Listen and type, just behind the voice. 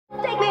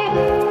Hey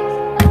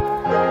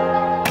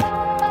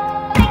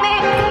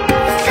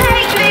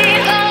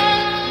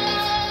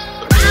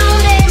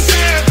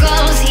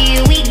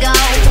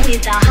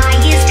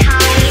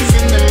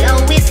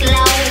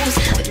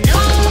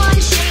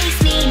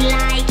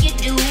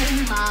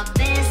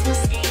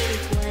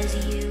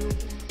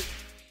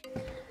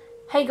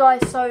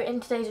guys, so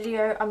in today's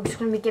video I'm just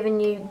going to be giving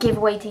you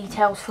giveaway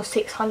details for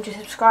 600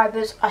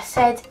 subscribers. I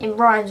said in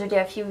Ryan's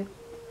video, if you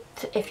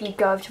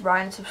go over to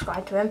Ryan and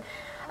subscribe to him,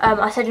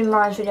 I said in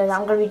Ryan's video that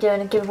I'm going to be doing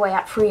a giveaway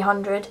at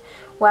 300.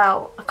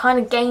 Well, I kind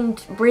of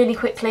gained really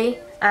quickly,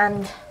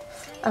 and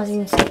as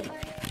you can see,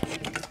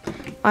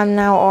 I'm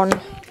now on,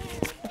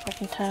 if I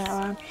can turn it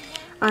around,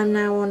 I'm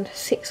now on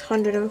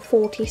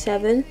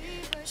 647.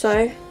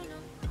 So,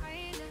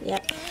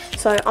 yep.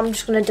 So I'm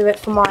just going to do it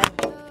for my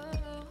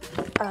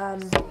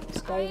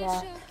let's go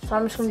there. So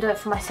I'm just going to do it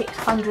for my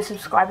 600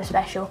 subscriber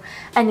special.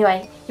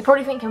 Anyway, you're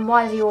probably thinking,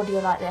 why is the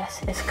audio like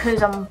this? It's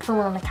because I'm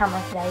filming on the camera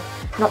today,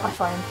 not my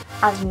phone.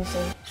 As you can see,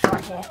 it's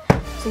right here.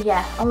 So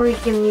yeah, I'm going to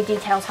be giving you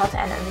details how to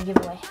enter the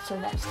giveaway. So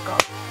let's go.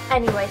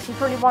 Anyway, so you're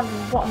probably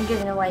wondering what I'm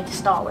giving away to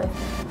start with.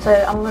 So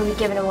I'm going to be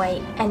giving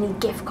away any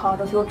gift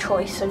card of your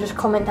choice. So just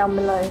comment down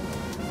below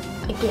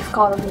a gift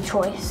card of your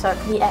choice. So it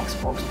could be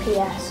Xbox,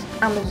 PS,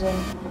 Amazon,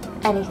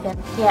 anything.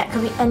 Yeah, it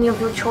could be any of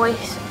your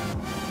choice.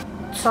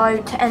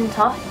 So to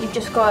enter, you've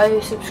just got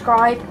to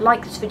subscribe,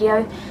 like this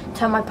video,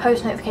 turn my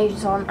post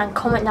notifications on, and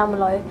comment down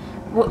below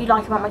what you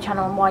like about my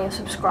channel and why you're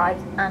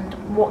subscribed, and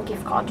what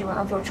gift card you want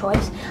of your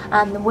choice.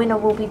 And the winner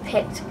will be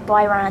picked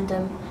by a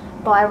random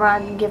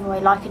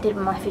giveaway, like I did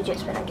with my fidget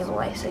spinner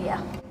giveaway. So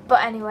yeah.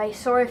 But anyway,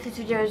 sorry if this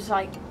video is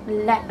like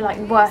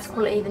worse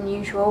quality than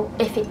usual.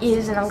 If it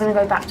is, then I'm gonna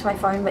go back to my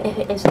phone. But if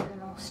it isn't,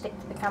 then I'll stick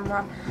to the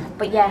camera.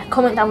 But yeah,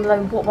 comment down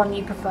below what one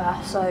you prefer.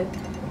 So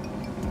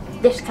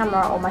this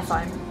camera or my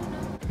phone.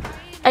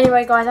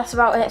 Anyway guys, that's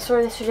about it.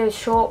 Sorry this video is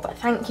short, but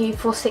thank you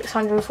for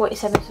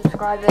 647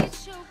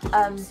 subscribers.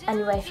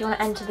 Anyway, if you want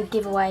to enter the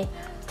giveaway,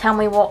 tell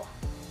me what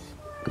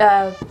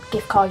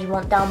gift card you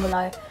want down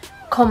below.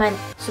 Comment,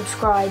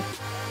 subscribe,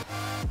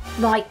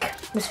 like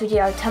this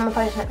video, turn my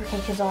post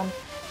notifications on,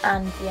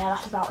 and yeah,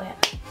 that's about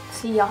it.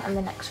 See ya in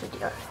the next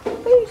video.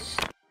 Peace.